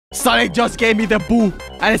Sonic just gave me the boo.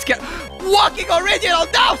 And it's walking original.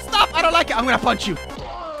 No, stop. I don't like it. I'm gonna punch you.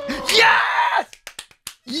 Yes!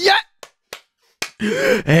 Yeah!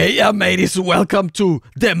 Hey, mateys, welcome to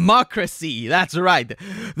democracy. That's right.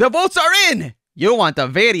 The votes are in. You want a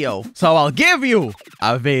video, so I'll give you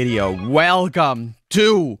a video. Welcome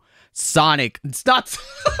to Sonic. It's not...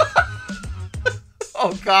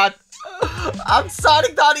 Oh, God. I'm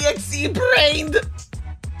Sonic.exe brained.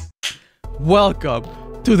 Welcome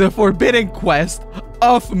to the forbidden quest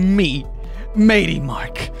of me, Matey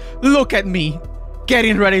Mark. Look at me.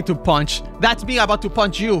 Getting ready to punch. That's me about to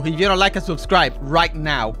punch you. If you don't like it, subscribe right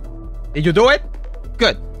now. Did you do it?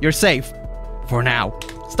 Good. You're safe. For now.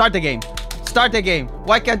 Start the game. Start the game.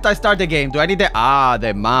 Why can't I start the game? Do I need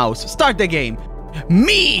the mouse? Start the game.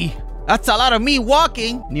 Me! That's a lot of me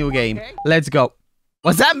walking. New game. Okay. Let's go.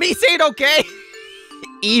 Was that me saying okay?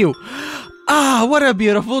 Ew. Ah, what a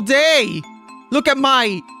beautiful day. Look at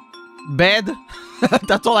my bed.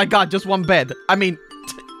 That's all I got. Just one bed. I mean...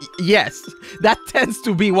 Yes, that tends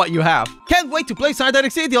to be what you have. Can't wait to play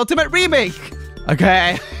Sonic.exe, the ultimate remake.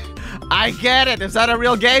 Okay, I get it. Is that a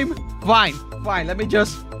real game? Fine, fine. Let me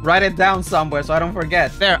just write it down somewhere so I don't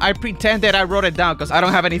forget. There, I pretended I wrote it down because I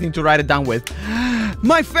don't have anything to write it down with.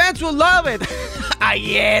 My fans will love it. I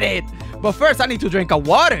get it. But first, I need to drink a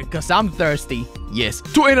water because I'm thirsty. Yes.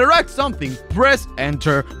 To interact something, press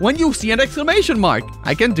enter when you see an exclamation mark.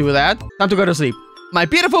 I can do that. Time to go to sleep. My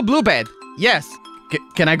beautiful blue bed. Yes.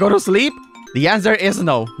 Can I go to sleep? The answer is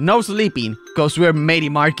no. No sleeping, because we're matey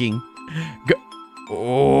marking.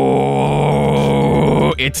 Oh,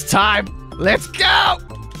 it's time. Let's go.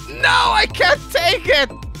 No, I can't take it.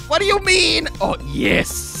 What do you mean? Oh,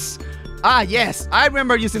 yes. Ah, yes. I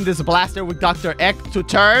remember using this blaster with Dr. X to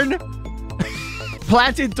turn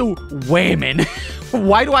plants into women.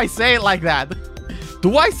 Why do I say it like that?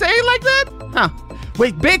 Do I say it like that? Huh.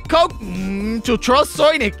 Wait, Big Coke to troll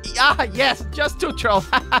Sonic. Ah, yes, just to troll.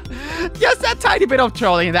 Just a tiny bit of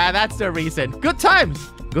trolling. That's the reason. Good times.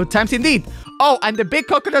 Good times indeed. Oh, and the big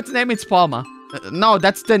coconut's name is Palma. No,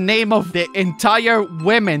 that's the name of the entire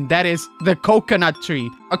women. That is the coconut tree.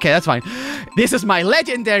 Okay, that's fine. This is my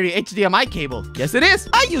legendary HDMI cable. Yes, it is.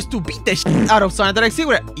 I used to beat the shit out of Sonic.exe.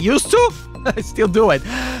 Used to? I still do it.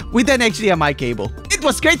 With an HDMI cable. It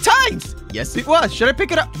was great times. Yes, it was. Should I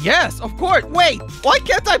pick it up? Yes, of course. Wait, why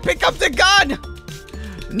can't I pick up the gun?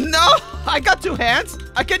 No, I got two hands.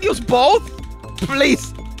 I can use both.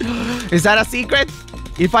 Please. Is that a secret?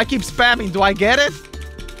 If I keep spamming, do I get it?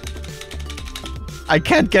 I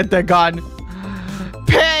can't get the gun.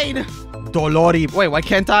 Pain. Dolori. Wait, why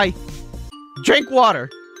can't I? Drink water.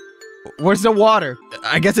 Where's the water?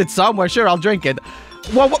 I guess it's somewhere. Sure, I'll drink it.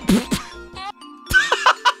 What?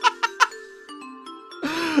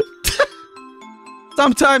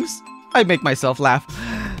 Sometimes I make myself laugh.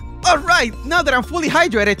 Alright, now that I'm fully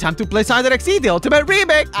hydrated, time to play Sonic.exe, the ultimate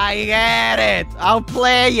remake. I get it. I'll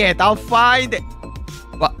play it. I'll find it.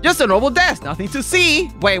 Well, just a normal desk. Nothing to see.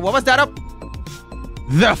 Wait, what was that up?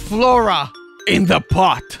 The flora in the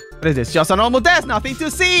pot. What is this? Just a normal desk. Nothing to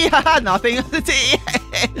see. Nothing to see.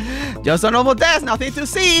 Just a normal desk. Nothing to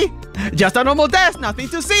see. Just a normal desk. Nothing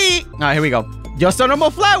to see. All right, here we go. Just a normal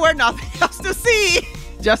flower. Nothing else to see.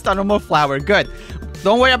 Just a normal flower. Good.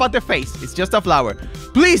 Don't worry about the face. It's just a flower.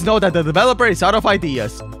 Please know that the developer is out of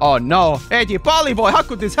ideas. Oh no. AGPoly boy, how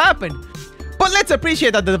could this happen? But let's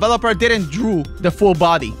appreciate that the developer didn't draw the full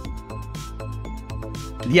body.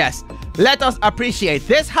 Yes. Let us appreciate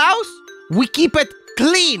this house. We keep it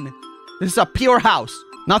clean. This is a pure house.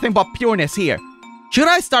 Nothing but pureness here. Should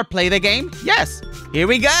I start play the game? Yes. Here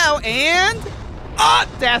we go. And... oh,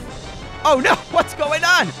 death. Oh no. What's going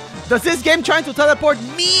on? Does this game trying to teleport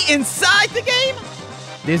me inside the game?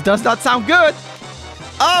 This does not sound good.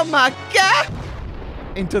 Oh my god.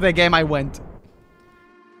 Into the game I went.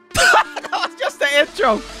 That was just the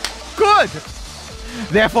intro. Good.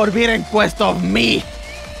 The forbidden quest of me.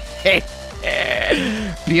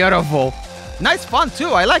 Beautiful. Nice font too.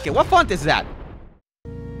 I like it. What font is that?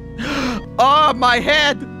 Oh, my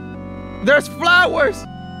head. There's flowers.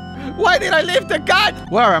 Why did I leave the gun?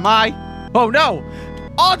 Where am I? Oh no.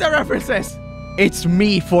 All the references. It's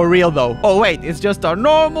me for real though. Oh wait, it's just a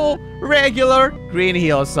normal, regular Green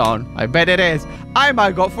Hill song. I bet it is. I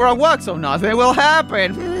might go for a walk so nothing will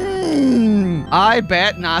happen. I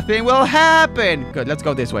bet nothing will happen. Good, let's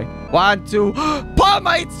go this way. 1, 2.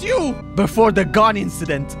 Palma, it's you! Before the gun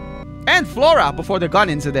incident. And Flora before the gun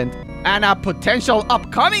incident. And a potential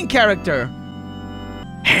upcoming character.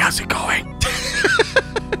 Hey, how's it going?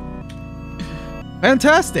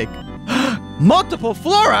 Fantastic. Multiple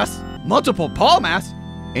Floras. Multiple Palmas.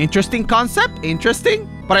 Interesting concept. Interesting.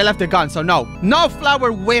 but I left the gun, so no. No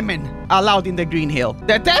flower women allowed in the green hill.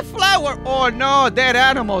 The dead flower. Oh no, dead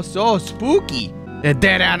animal. So spooky. A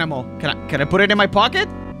dead animal. Can I put it in my pocket?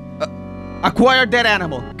 Acquire dead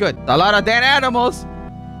animal. Good. A lot of dead animals.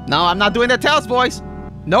 No, I'm not doing the Tails voice.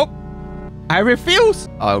 Nope. I refuse.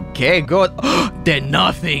 Okay, good. Then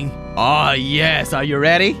nothing. Oh, yes. Are you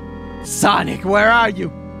ready? Sonic, where are you?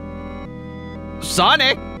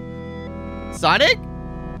 Sonic? Sonic?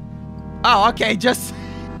 Oh, okay. Just...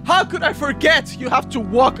 How could I forget? You have to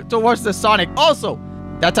walk towards the Sonic. Also,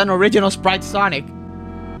 that's an original sprite Sonic.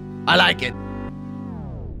 I like it.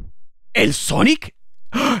 El Sonic?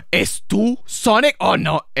 Es tú, Sonic? Oh,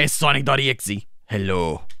 no. Es Sonic.exe.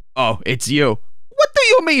 Hello. Oh, it's you. What do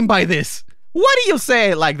you mean by this? Why do you say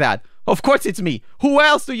it like that? Of course it's me. Who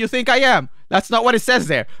else do you think I am? That's not what it says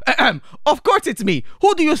there. Of course it's me.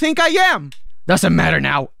 Who do you think I am? Doesn't matter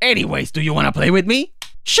now. Anyways, do you want to play with me?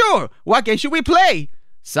 Sure. What game should we play?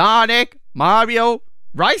 Sonic, Mario,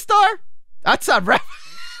 Rise Star? That's a ref.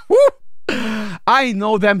 I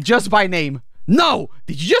know them just by name. No!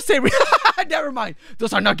 Did you just say... Never mind.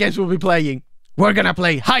 Those are not games we'll be playing. We're gonna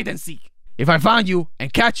play hide and seek. If I found you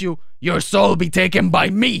and catch you, your soul will be taken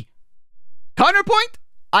by me. Counterpoint?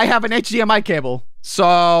 I have an HDMI cable.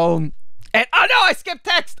 So... And oh no, I skipped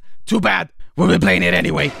text. Too bad. We'll be playing it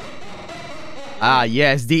anyway. Ah,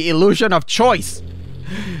 yes. The illusion of choice.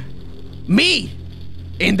 Me.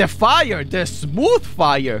 In the fire. The smooth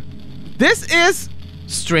fire. This is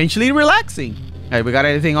strangely relaxing. Hey, we got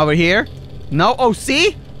anything over here? No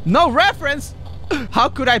OC? No reference? How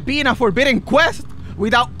could I be in a forbidden quest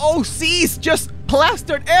without OCs just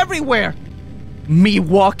plastered everywhere? Me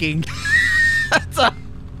walking.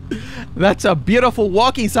 That's a beautiful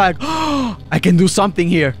walking sign. I can do something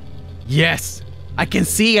here. Yes, I can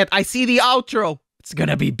see it. I see the outro. It's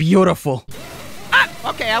gonna be beautiful. Ah,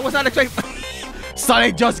 okay, I was not expecting.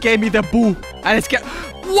 Sonic just gave me the boo, and it's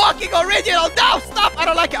walking original. No, stop! I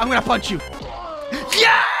don't like it. I'm gonna punch you.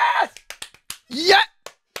 Yes! Yeah.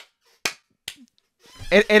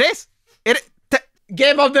 It is.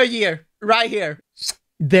 Game of the year right here.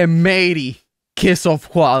 The matey kiss of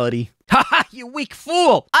quality. Haha, you weak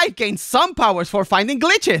fool! I've gained some powers for finding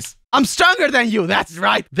glitches. I'm stronger than you, that's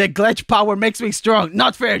right. The glitch power makes me strong.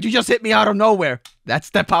 Not fair, you just hit me out of nowhere. That's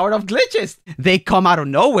the power of glitches. They come out of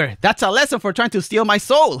nowhere. That's a lesson for trying to steal my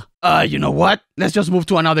soul. You know what? Let's just move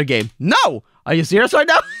to another game. No! Are you serious right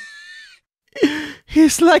now?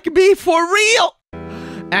 He's like me for real!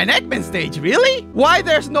 An Eggman stage, really? Why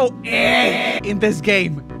there's no egg in this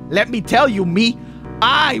game? Let me tell you, me.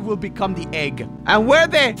 I will become the egg. And where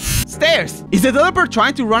the stairs? Is the developer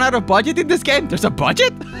trying to run out of budget in this game? There's a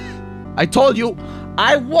budget? I told you,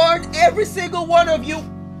 I warned every single one of you.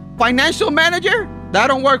 Financial manager? That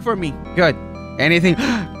don't work for me. Good. Anything?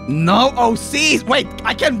 No OCs. Wait,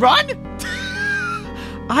 I can run?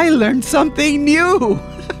 I learned something new.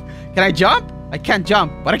 Can I jump? I can't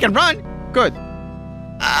jump, but I can run. Good.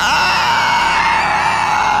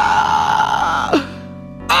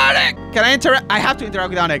 Onic! Can I interact? I have to interact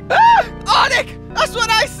with Onic. Onic! That's what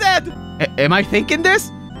I said! Am I thinking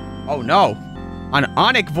this? Oh no. An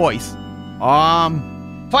Onic voice.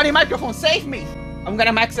 Funny microphone, save me! I'm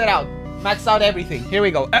gonna max it out. Max out everything. Here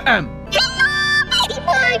we go. Hello, Baby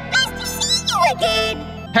Boy! Nice to see you again!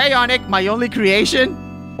 Hey Onic, my only creation?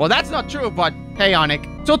 Well, that's not true, but hey Onic.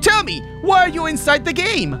 So tell me, why are you inside the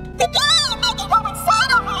game? The game made me go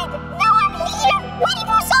inside of it! Now I'm here, waiting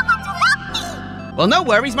for someone to help me! Well, no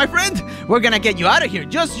worries, my friend. We're gonna get you out of here.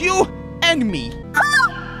 Just you and me. Cool!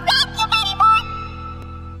 Thank you, Baby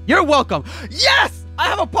Boy! You're welcome. Yes! I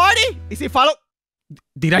have a party! Is he follow?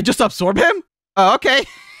 Did I just absorb him? Oh, okay.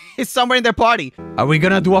 He's somewhere in the party. Are we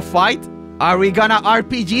gonna do a fight? Are we gonna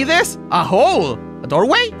RPG this? A hole? A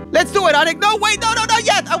doorway? Let's do it, Onic. No, wait, no, not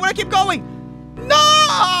yet. I wanna keep going. No!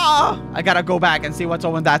 I gotta go back and see what's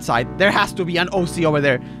over on that side. There has to be an OC over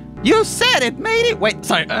there. You said it, matey. Wait,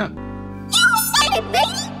 sorry. You said it,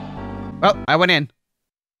 matey. Well, I went in.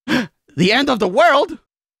 The end of the world?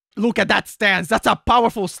 Look at that stance. That's a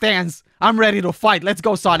powerful stance. I'm ready to fight. Let's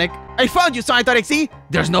go, Sonic. I found you, Sonic.exe.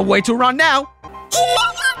 There's no way to run now.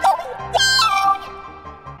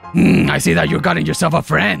 I see that you've gotten yourself a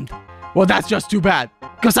friend. Well, that's just too bad.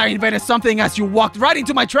 Because I invented something as you walked right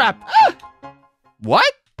into my trap.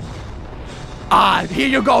 What? Here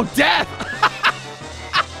you go, death.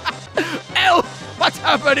 Ew, what's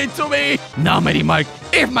happening to me? Now, Matey Mark,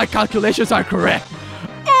 if my calculations are correct.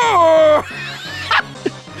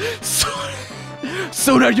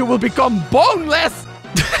 Sooner you will become boneless.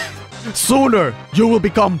 Sooner you will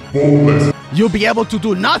become boneless. You'll be able to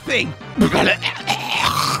do nothing.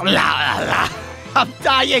 I'm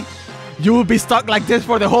dying. You will be stuck like this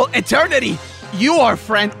for the whole eternity. You, our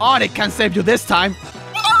friend Sonic, can save you this time.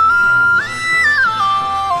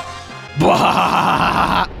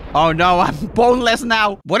 Bah! Oh no, I'm boneless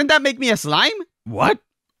now. Wouldn't that make me a slime? What?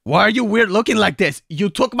 Why are you weird looking like this? You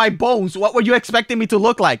took my bones. What were you expecting me to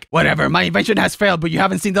look like? Whatever, my invention has failed, but you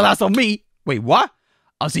haven't seen the last of me. Wait, what?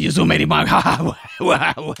 I'll see you soon, matey Mark. That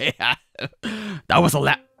was a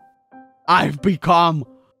lot. I've become...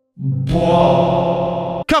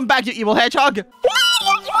 Come back, you evil hedgehog.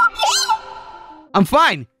 I'm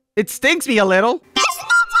fine. It stings me a little.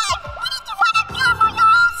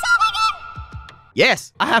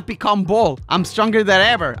 Yes, I have become Ball. I'm stronger than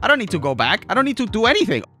ever. I don't need to go back. I don't need to do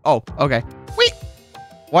anything. Oh, okay. Wait.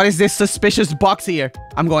 What is this suspicious box here?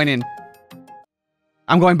 I'm going in.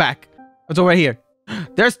 I'm going back. What's over here?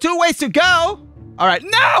 There's 2 ways to go. All right.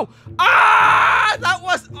 No! Ah! That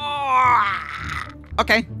was... Oh.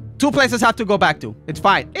 Okay. 2 places have to go back to. It's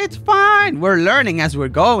fine. It's fine. We're learning as we're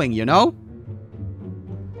going, you know?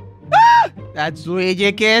 Ah! That's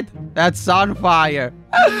Luigi, kid. That's on fire.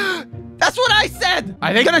 That's what I said!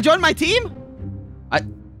 Are they gonna join my team?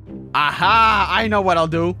 Aha! I know what I'll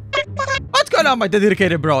do. What's going on, my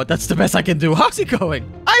dedicated bro? That's the best I can do. How's it going?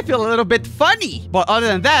 I feel a little bit funny. But other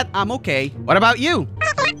than that, I'm okay. What about you?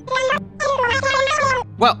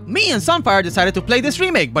 Well, me and Sunfire decided to play this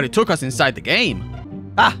remake, but it took us inside the game.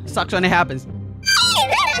 Ah, sucks when it happens.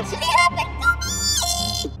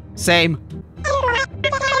 Same.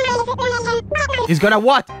 He's gonna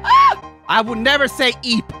what? Ah! I would never say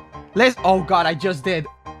eep. Let's... Oh god, I just did.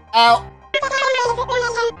 Ow.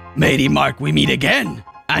 Matey Mark, we meet again.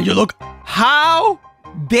 And you look... How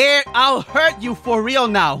dare I'll hurt you for real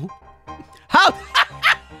now? How...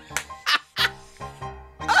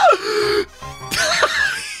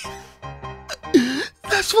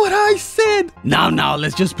 That's what I said. Now,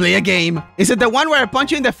 let's just play a game. Is it the one where I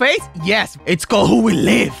punch you in the face? Yes, it's called Who Will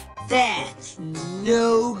Live. That's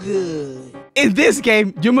no good. In this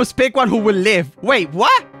game, you must pick one who will live. Wait,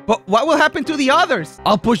 what? But what will happen to the others?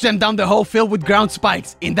 I'll push them down the hole filled with ground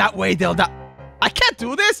spikes. In that way, they'll die. I can't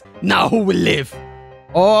do this. Now who will live?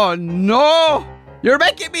 Oh, no. You're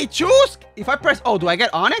making me choose. If I press... Oh, do I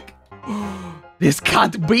get Sonic? This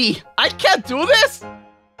can't be. I can't do this.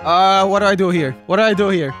 What do I do here? What do I do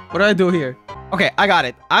here? What do I do here? Okay, I got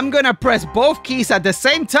it. I'm gonna press both keys at the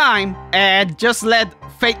same time and just let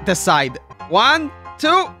fate decide. 1,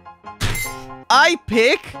 2... I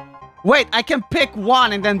pick... Wait, I can pick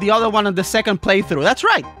one and then the other one on the second playthrough. That's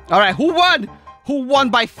right. All right, who won? Who won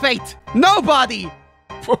by fate? Nobody!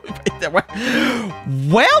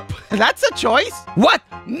 Welp, that's a choice. What?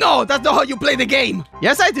 No, that's not how you play the game.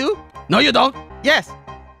 Yes, I do. No, you don't. Yes.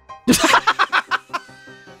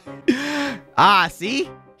 Ah, see?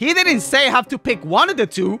 He didn't say I have to pick one of the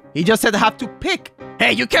two. He just said I have to pick.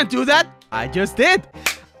 Hey, you can't do that. I just did.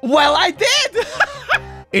 Well, I did.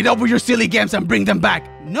 Enough with your silly games and bring them back.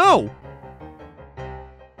 No.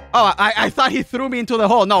 Oh, I thought he threw me into the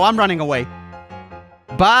hole. No, I'm running away.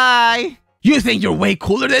 Bye. You think you're way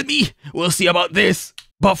cooler than me? We'll see about this.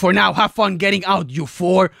 But for now, have fun getting out, you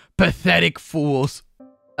 4 pathetic fools.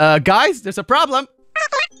 Guys, there's a problem.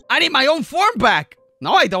 I need my own form back.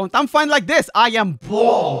 No, I don't. I'm fine like this. I am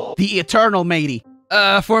Ball, the eternal matey.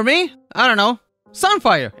 For me? I don't know.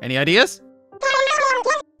 Sunfire. Any ideas?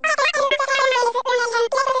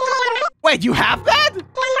 Wait, you have that?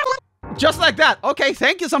 Just like that. Okay,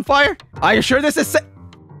 thank you, Sunfire. Are you sure this is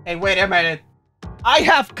Hey, wait a minute. I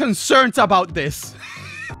have concerns about this.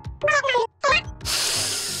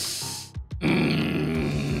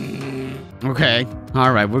 Okay.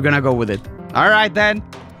 All right, we're gonna go with it. All right, then.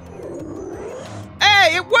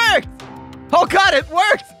 Hey, it worked! Oh, God, it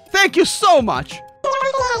worked! Thank you so much.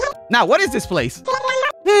 Now, what is this place?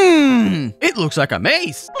 It looks like a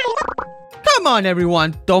maze. Come on,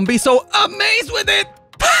 everyone. Don't be so amazed with it.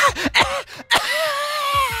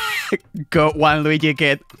 Go one, Luigi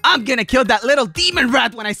kid. I'm gonna kill that little demon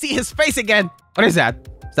rat when I see his face again. What is that?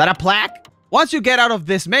 Is that a plaque? Once you get out of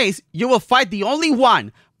this maze, you will fight the only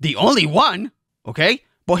one. The only one? Okay.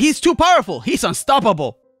 But he's too powerful. He's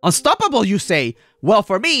unstoppable. Unstoppable, you say? Well,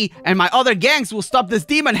 for me and my other gangs will stop this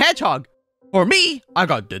demon hedgehog. For me, I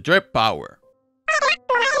got the drip power.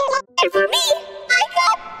 And for me, I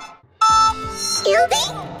got...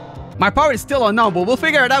 Scooby? My power is still unknown, but we'll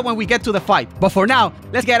figure it out when we get to the fight. But for now,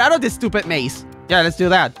 let's get out of this stupid maze. Yeah, let's do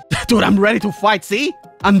that. Dude, I'm ready to fight, see?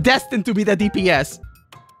 I'm destined to be the DPS.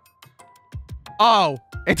 Oh,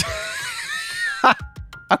 it's...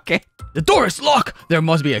 Okay. The door is locked. There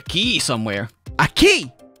must be a key somewhere. A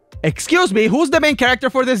key? Excuse me, who's the main character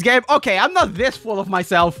for this game? Okay, I'm not this full of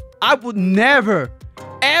myself. I would never,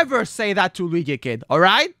 ever say that to Luigi kid,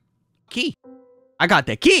 alright? key. I got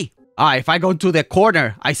the key. If I go to the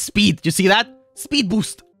corner, I speed. You see that? Speed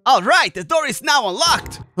boost. All right, the door is now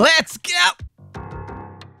unlocked. Let's go.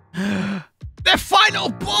 The final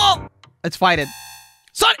ball. Let's fight it.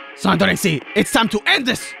 Sonic.exe, it's time to end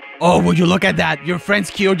this. Oh, would you look at that? Your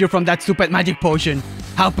friends cured you from that stupid magic potion.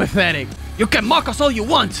 How pathetic. You can mock us all you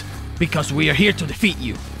want, because we are here to defeat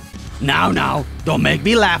you. Now, don't make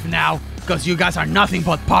me laugh now, because you guys are nothing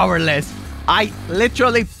but powerless. I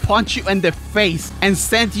literally punch you in the face and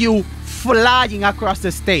sent you flying across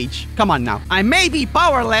the stage. Come on now. I may be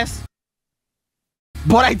powerless,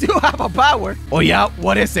 but I do have a power. Oh yeah,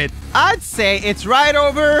 what is it? I'd say it's right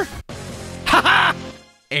over... Haha!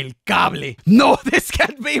 El cable. No, this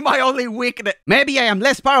can't be my only weakness. Maybe I am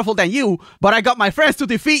less powerful than you, but I got my friends to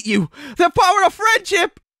defeat you. The power of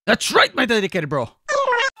friendship. That's right, my dedicated bro. Don't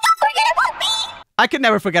forget about me! I can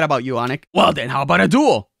never forget about you, Sonic. Well then, how about a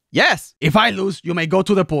duel? Yes, if I lose, you may go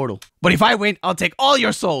to the portal. But if I win, I'll take all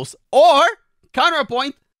your souls. Or,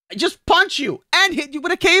 counterpoint, I just punch you and hit you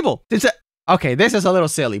with a cable. Okay, this is a little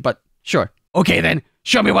silly, but sure. Okay then,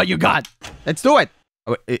 show me what you got. Let's do it.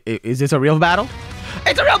 Oh, is this a real battle?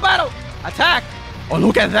 It's a real battle! Attack! Oh,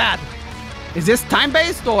 look at that. Is this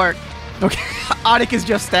time-based or... Okay, Sonic is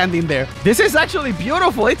just standing there. This is actually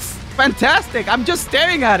beautiful. It's fantastic. I'm just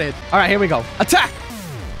staring at it. All right, here we go. Attack!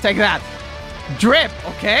 Take that. Drip,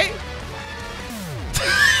 okay?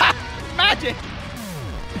 Magic!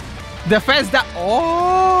 Defense that...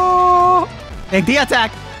 Oh! Take the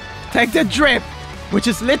attack. Take the drip, which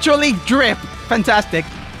is literally drip. Fantastic.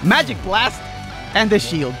 Magic blast and the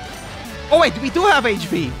shield. Oh wait, we do have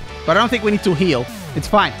HP, but I don't think we need to heal. It's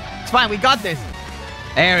fine. It's fine. We got this.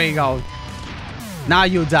 There we go. Now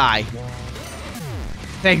you die.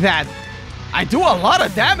 Take that. I do a lot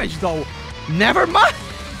of damage though. Never mind.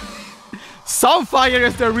 Sunfire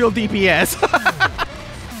is the real DPS.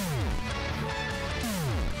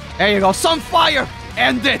 There you go. Sunfire.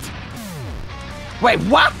 End it. Wait,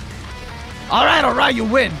 what? All right, you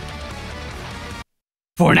win.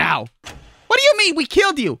 For now. What do you mean we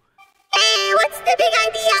killed you? What's the big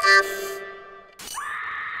idea of...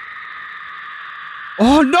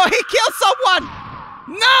 Oh no, he killed someone!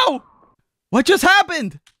 No! What just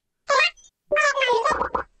happened?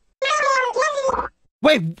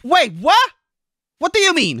 Wait, what? What do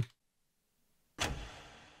you mean?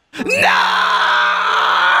 No!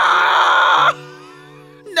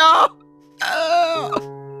 No!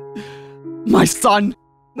 My son!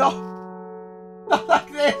 No! Not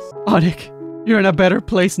like this! Sonic, you're in a better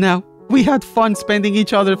place now. We had fun spending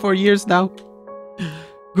each other for years now.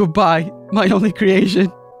 Goodbye, my only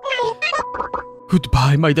creation.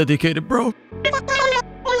 Goodbye, my dedicated bro.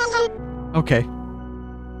 Okay.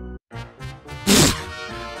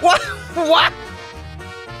 What? What?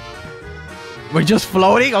 We're just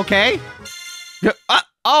floating, okay?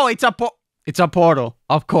 Oh, it's a portal,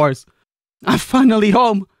 of course. I'm finally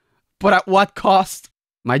home, but at what cost?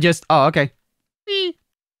 Oh, okay.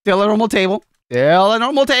 Still a normal table. Still a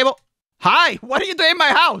normal table. Hi, what are you doing in my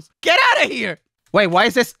house? Get out of here. Wait, why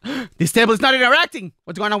is this? This table is not interacting.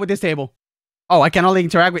 What's going on with this table? Oh, I can only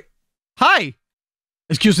interact with... Hi.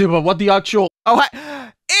 Excuse me, but what the actual... Oh,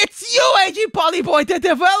 hi. It's you, AGPoly boy, the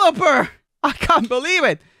developer. I can't believe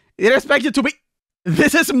it. I didn't expect you to be...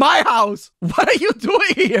 This is my house. What are you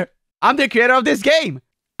doing here? I'm the creator of this game.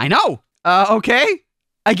 I know. Okay.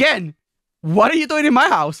 Again, what are you doing in my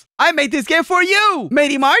house? I made this game for you,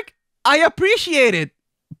 matey Mark. I appreciate it.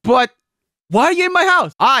 But why are you in my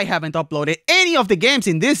house? I haven't uploaded any of the games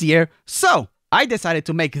in this year, so I decided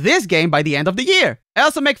to make this game by the end of the year. I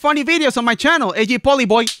also make funny videos on my channel, AGPoly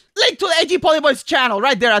boy. Link to the AGPoly boy's channel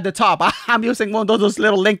right there at the top. I'm using one of those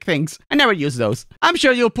little link things. I never use those. I'm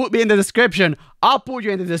sure you'll put me in the description. I'll put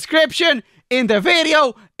you in the description, in the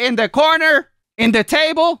video, in the corner, in the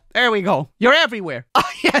table. There we go. You're everywhere.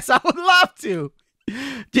 Yes, I would love to.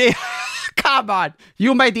 Yeah, come on.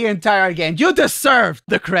 You made the entire game. You deserve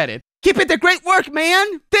the credit. Keep it the great work,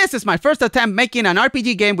 man. This is my first attempt making an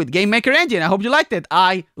RPG game with Game Maker Engine. I hope you liked it.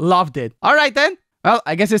 I loved it. All right, then. Well,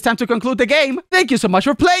 I guess it's time to conclude the game. Thank you so much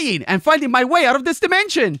for playing and finding my way out of this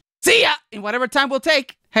dimension. See ya in whatever time will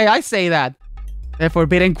take. Hey, I say that. The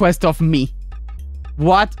Forbidden Quest of me.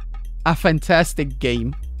 What a fantastic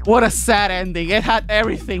game. What a sad ending. It had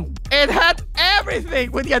everything. It had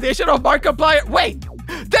everything with the addition of Markiplier. Wait,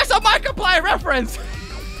 there's a Markiplier reference.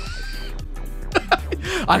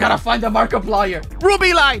 I gotta find the Markiplier.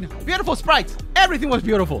 Ruby line. Beautiful sprites. Everything was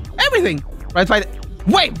beautiful. Everything. Right, find it.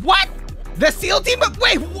 Wait, what? The SEAL team?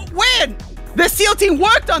 Wait, when? The SEAL team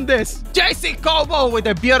worked on this. JC Kobo with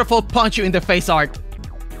a beautiful punch you in the face art.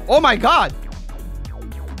 Oh my god.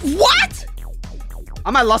 What?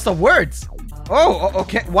 I'm at loss of words. Oh,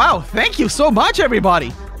 okay. Wow. Thank you so much,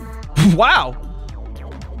 everybody. Wow.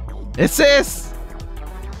 This is...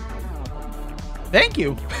 Thank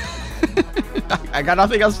you. I got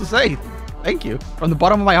nothing else to say. Thank you. From the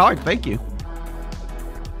bottom of my heart. Thank you.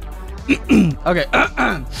 Okay.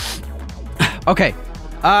 Okay.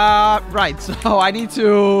 Right. So I need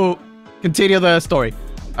to continue the story.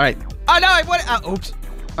 All right. Oh, no. Oops.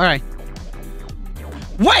 All right.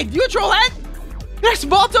 Wait. Neutral end? There's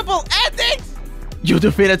multiple endings? You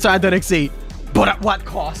defeated Sonic.exe. But at what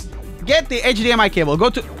cost? Get the HDMI cable. Go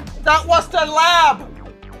to... That was the lab.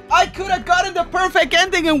 I could have gotten the perfect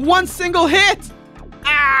ending in one single hit.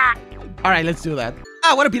 Ah. All right, let's do that.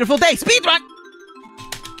 Ah, what a beautiful day. Speedrun.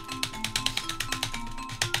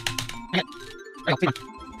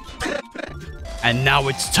 And now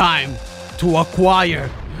it's time to acquire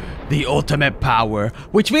the ultimate power,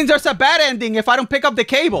 which means there's a bad ending if I don't pick up the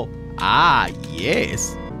cable. Ah,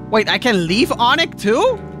 yes. Wait, I can leave Sonic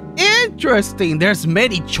too? Interesting. There's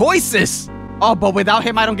many choices. Oh, but without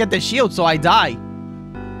him, I don't get the shield, so I die.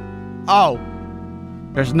 Oh,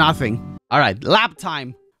 there's nothing. All right, lab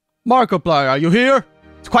time. Markiplier, are you here?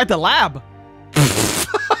 It's quite the lab.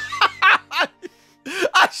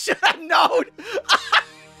 I should have known.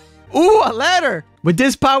 Ooh, a letter. With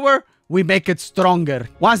this power, we make it stronger.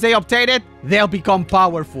 Once they obtain it, they'll become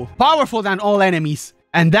powerful. Powerful than all enemies.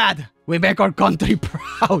 And that, we make our country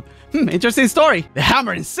proud. Interesting story. The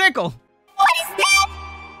hammer and sickle. What is that?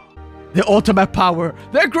 The ultimate power.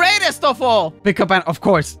 The greatest of all. Pick up and, of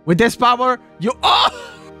course, with this power, you... Oh!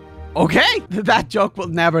 Okay. That joke will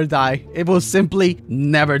never die. It will simply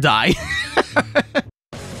never die.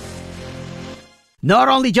 Not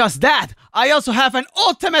only just that, I also have an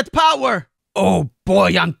ultimate power. Oh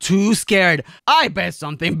boy, I'm too scared. I bet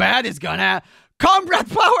something bad is gonna... Comrade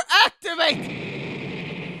power activate!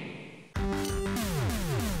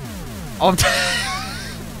 Oh,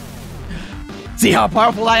 see how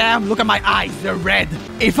powerful I am? Look at my eyes, they're red.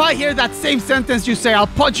 If I hear that same sentence you say, I'll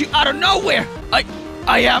punch you out of nowhere.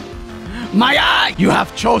 I am... My eye! You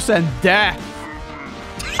have chosen death.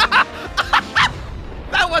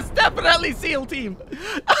 That was definitely SEAL Team.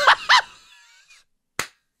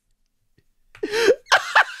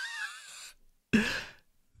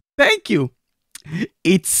 Thank you.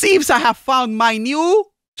 It seems I have found my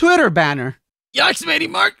new Twitter banner. Yikes, matey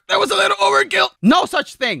Mark. That was a little overkill. No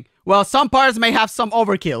such thing. Well, some parts may have some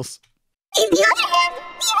overkills. In the other hand,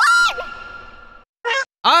 we won!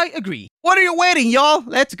 I agree. What are you waiting, y'all?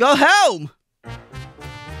 Let's go home.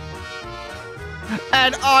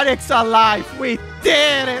 And Onyx alive. We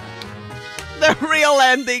did it. The real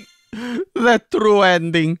ending. The true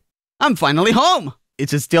ending. I'm finally home.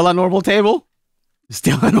 Is it still a normal table?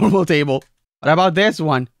 Still a normal table. What about this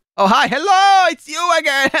one? Oh, hi. Hello. It's you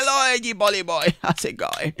again. Hello, AGPoly boy. How's it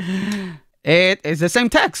going? It is the same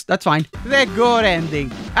text. That's fine. The good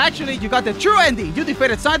ending. Actually, you got the true ending. You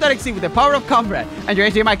defeated Sonic.exe with the power of comrade and your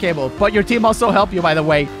HDMI cable. But your team also helped you, by the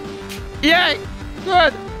way. Yay.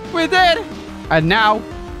 Good. We did. And now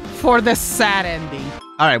for the sad ending.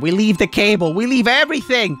 All right, we leave the cable. We leave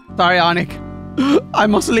everything. Sorry, Onyx. I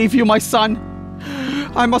must leave you, my son.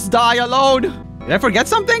 I must die alone. Did I forget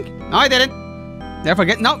something? No, I didn't. Did I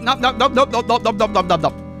forget? Nope.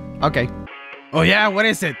 Okay. Oh, yeah, what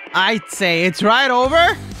is it? I'd say it's right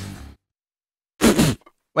over.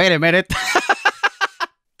 Wait a minute.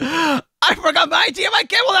 I forgot my HDMI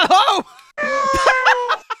cable at home.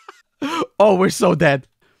 Oh, we're so dead.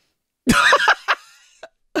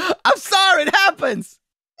 I'm sorry, it happens.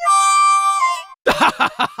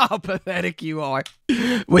 How pathetic you are.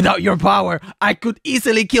 Without your power, I could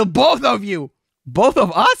easily kill both of you. Both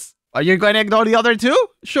of us? Are you going to ignore the other two?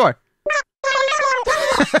 Sure.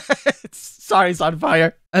 Sorry,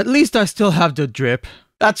 Sunfire. At least I still have the drip.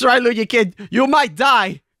 That's right, Luigi Kid. You might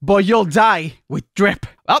die, but you'll die with drip.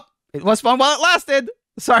 Well, it was fun while it lasted.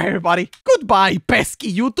 Sorry, everybody. Goodbye,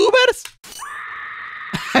 pesky YouTubers.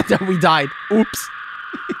 And then we died. Oops.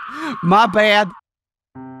 My bad.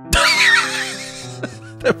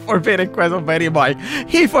 The forbidden quest of Betty Mike.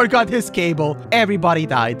 He forgot his cable. Everybody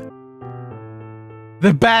died.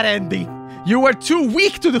 The bad ending. You were too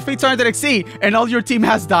weak to defeat Sonic.exe, and all your team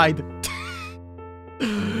has died.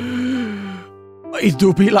 It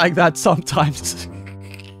do be like that sometimes.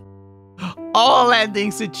 All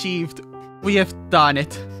endings achieved. We have done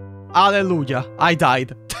it. Hallelujah. I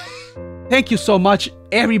died. Thank you so much,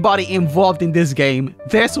 everybody involved in this game.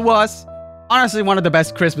 This was honestly one of the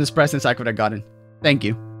best Christmas presents I could have gotten. Thank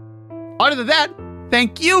you. Other than that,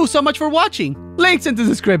 thank you so much for watching. Links in the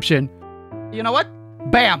description. You know what?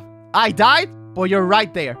 Bam! I died, but you're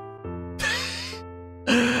right there.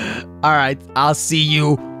 All right, I'll see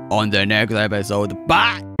you on the next episode.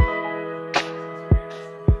 Bye.